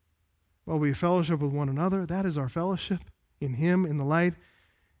 well, we fellowship with one another. That is our fellowship in him, in the light,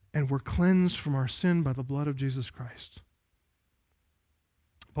 and we're cleansed from our sin by the blood of Jesus Christ.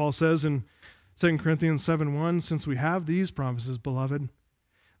 Paul says in 2 Corinthians 7:1, since we have these promises, beloved,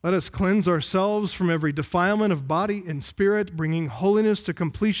 let us cleanse ourselves from every defilement of body and spirit, bringing holiness to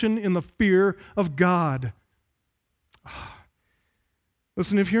completion in the fear of God.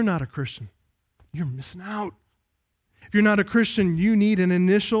 Listen, if you're not a Christian, you're missing out. If you're not a Christian, you need an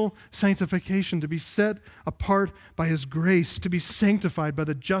initial sanctification to be set apart by his grace, to be sanctified by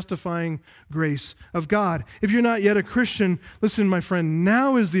the justifying grace of God. If you're not yet a Christian, listen, my friend,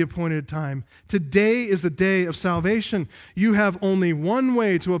 now is the appointed time. Today is the day of salvation. You have only one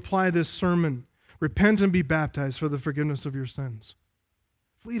way to apply this sermon. Repent and be baptized for the forgiveness of your sins.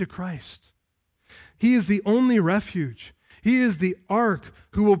 Flee to Christ. He is the only refuge. He is the ark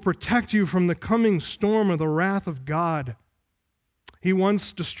who will protect you from the coming storm of the wrath of God. He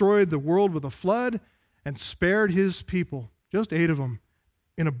once destroyed the world with a flood and spared his people, just 8 of them,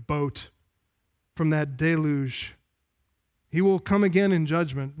 in a boat from that deluge. He will come again in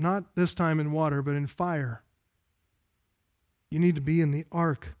judgment, not this time in water, but in fire. You need to be in the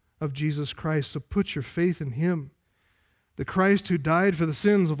ark of Jesus Christ, so put your faith in him. The Christ who died for the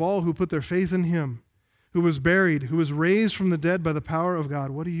sins of all who put their faith in him, who was buried, who was raised from the dead by the power of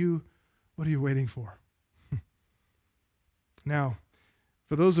God. What are you waiting for? Now,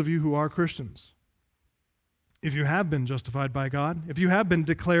 for those of you who are Christians, if you have been justified by God, if you have been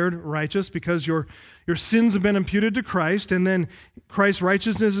declared righteous because your sins have been imputed to Christ, and then Christ's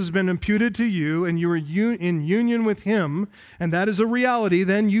righteousness has been imputed to you, and you are in union with him, and that is a reality,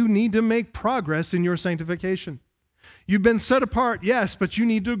 then you need to make progress in your sanctification. You've been set apart, yes, but you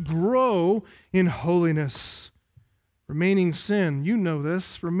need to grow in holiness. Remaining sin, you know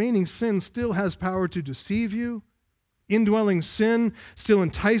this, remaining sin still has power to deceive you. Indwelling sin still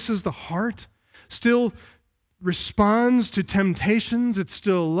entices the heart, still responds to temptations, it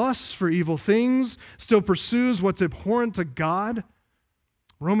still lusts for evil things, still pursues what's abhorrent to God.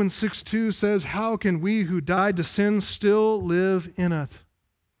 Romans 6:2 says, how can we who died to sin still live in it?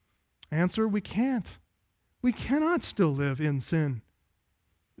 Answer, we can't. We cannot still live in sin.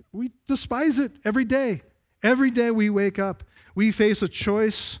 We despise it every day. Every day we wake up, we face a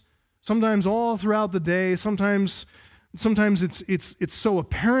choice, sometimes all throughout the day. Sometimes it's so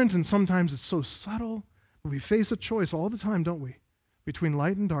apparent and sometimes it's so subtle. But we face a choice all the time, don't we? Between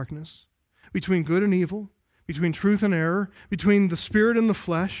light and darkness, between good and evil, between truth and error, between the spirit and the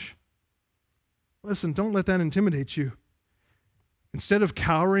flesh. Listen, don't let that intimidate you. Instead of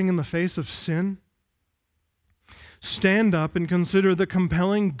cowering in the face of sin, stand up and consider the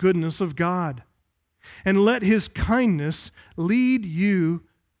compelling goodness of God. And let His kindness lead you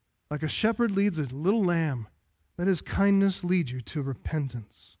like a shepherd leads a little lamb. Let His kindness lead you to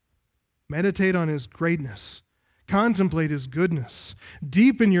repentance. Meditate on His greatness. Contemplate His goodness.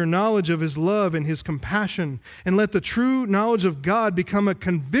 Deepen your knowledge of His love and His compassion. And let the true knowledge of God become a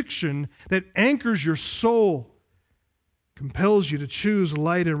conviction that anchors your soul, compels you to choose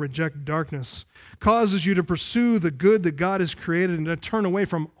light and reject darkness, causes you to pursue the good that God has created and to turn away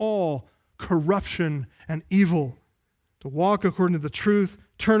from all corruption and evil, to walk according to the truth,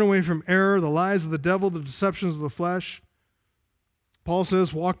 turn away from error, the lies of the devil, the deceptions of the flesh. Paul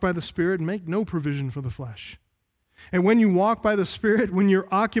says, walk by the Spirit and make no provision for the flesh. And when you walk by the Spirit, when you're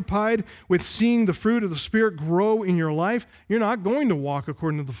occupied with seeing the fruit of the Spirit grow in your life, you're not going to walk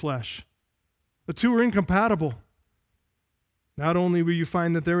according to the flesh. The two are incompatible. Not only will you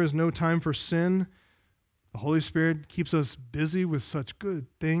find that there is no time for sin, the Holy Spirit keeps us busy with such good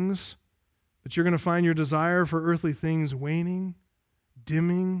things, but you're going to find your desire for earthly things waning,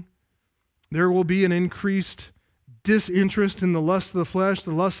 dimming. There will be an increased disinterest in the lust of the flesh,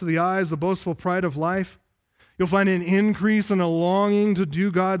 the lust of the eyes, the boastful pride of life. You'll find an increase in a longing to do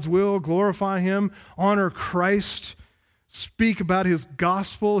God's will, glorify Him, honor Christ, speak about His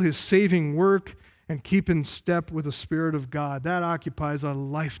gospel, His saving work, and keep in step with the Spirit of God. That occupies a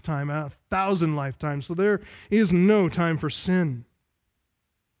lifetime, 1,000 lifetimes. So there is no time for sin.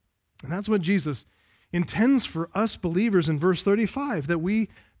 And that's what Jesus intends for us believers in verse 35, that we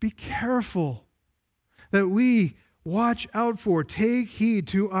be careful, that we watch out for, take heed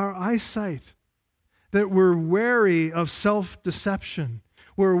to our eyesight, that we're wary of self-deception.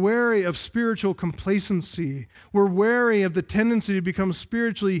 We're wary of spiritual complacency. We're wary of the tendency to become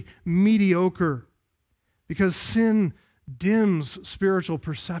spiritually mediocre, because sin dims spiritual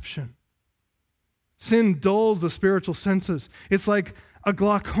perception. Sin dulls the spiritual senses. It's like a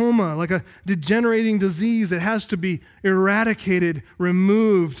glaucoma, like a degenerating disease that has to be eradicated,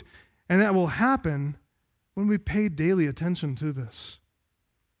 removed, and that will happen when we pay daily attention to this.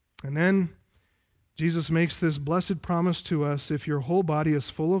 And then Jesus makes this blessed promise to us: if your whole body is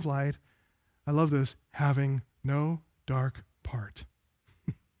full of light, I love this, having no dark part.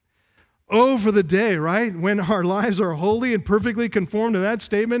 Oh, for the day, right? When our lives are holy and perfectly conformed to that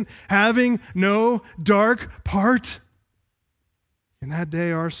statement, having no dark part. In that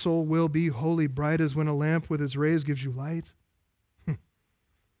day, our soul will be holy, bright as when a lamp with its rays gives you light.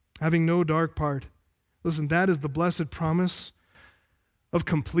 Having no dark part. Listen, that is the blessed promise of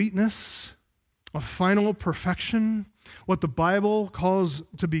completeness, of final perfection, what the Bible calls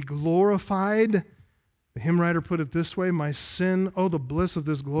to be glorified. The hymn writer put it this way: my sin, oh, the bliss of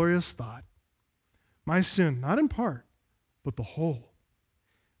this glorious thought. My sin, not in part, but the whole,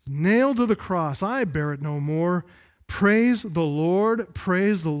 nailed to the cross. I bear it no more. Praise the Lord,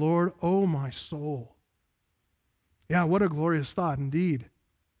 oh my soul. Yeah, what a glorious thought indeed.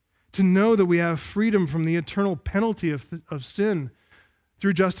 To know that we have freedom from the eternal penalty of sin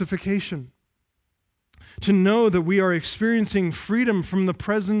through justification. To know that we are experiencing freedom from the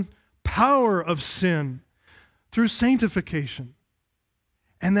present power of sin through sanctification.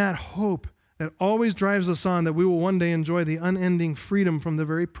 And that hope that always drives us on, that we will one day enjoy the unending freedom from the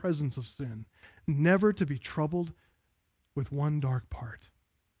very presence of sin, never to be troubled with one dark part.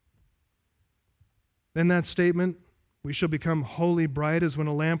 Then that statement, we shall become holy, bright as when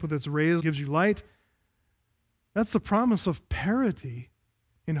a lamp with its rays gives you light, that's the promise of parity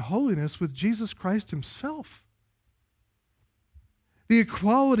in holiness with Jesus Christ Himself. The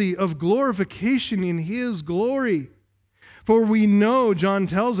equality of glorification in His glory. For we know, John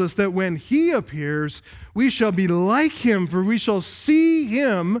tells us, that when He appears, we shall be like Him, for we shall see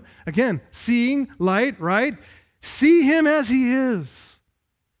Him, again, seeing, light, right? See Him as He is.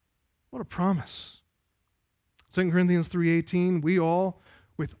 What a promise. 2 Corinthians 3:18, we all,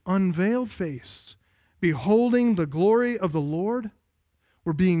 with unveiled face, beholding the glory of the Lord,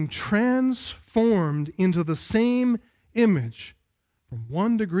 were being transformed into the same image, from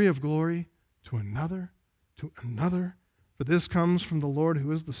one degree of glory to another, for this comes from the Lord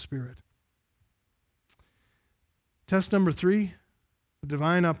who is the Spirit. Test number 3, The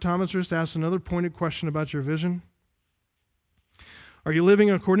divine optometrist asks another pointed question about your vision. Are you living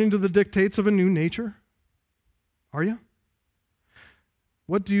according to the dictates of a new nature? Are you?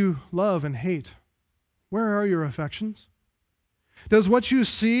 What do you love and hate? Where are your affections? Does what you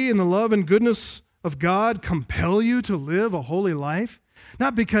see in the love and goodness of God compel you to live a holy life?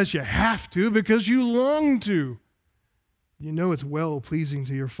 Not because you have to, because you long to. You know it's well-pleasing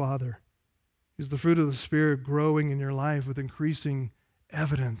to your Father. Is the fruit of the Spirit growing in your life with increasing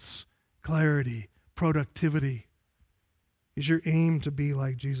evidence, clarity, productivity? Is your aim to be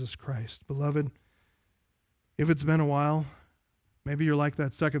like Jesus Christ? Beloved, if it's been a while, maybe you're like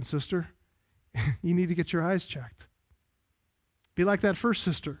that second sister, you need to get your eyes checked. Be like that first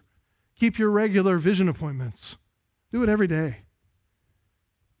sister. Keep your regular vision appointments. Do it every day.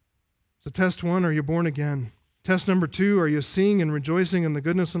 So test 1, are you born again? Test number 2, are you seeing and rejoicing in the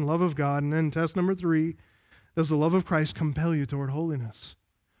goodness and love of God? And then test number 3, does the love of Christ compel you toward holiness?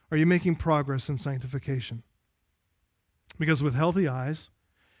 Are you making progress in sanctification? Because with healthy eyes,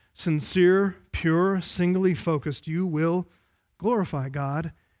 sincere, pure, singly focused, you will glorify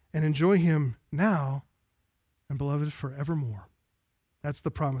God and enjoy Him now and, beloved, forevermore. That's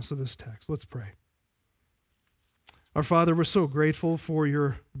the promise of this text. Let's pray. Our Father, we're so grateful for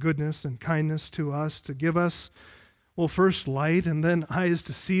your goodness and kindness to us, to give us, well, first light and then eyes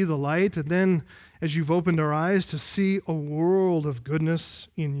to see the light, and then, as you've opened our eyes, to see a world of goodness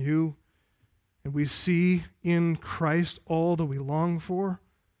in you. And we see in Christ all that we long for: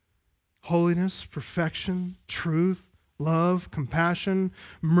 holiness, perfection, truth, love, compassion,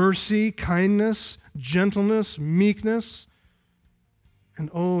 mercy, kindness, gentleness, meekness, and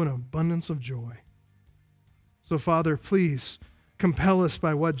an abundance of joy. So, Father, please compel us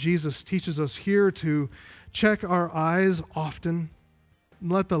by what Jesus teaches us here to check our eyes often.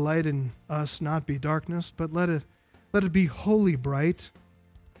 Let the light in us not be darkness, but let it be wholly bright.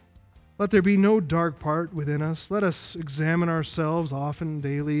 Let there be no dark part within us. Let us examine ourselves often,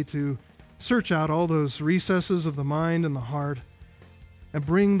 daily, to search out all those recesses of the mind and the heart and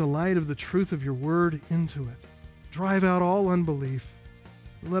bring the light of the truth of your word into it. Drive out all unbelief.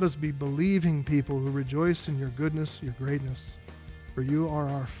 Let us be believing people who rejoice in your goodness, your greatness, for you are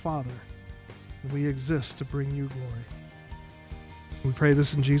our Father, and we exist to bring you glory. We pray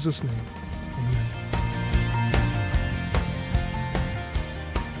this in Jesus' name. Amen.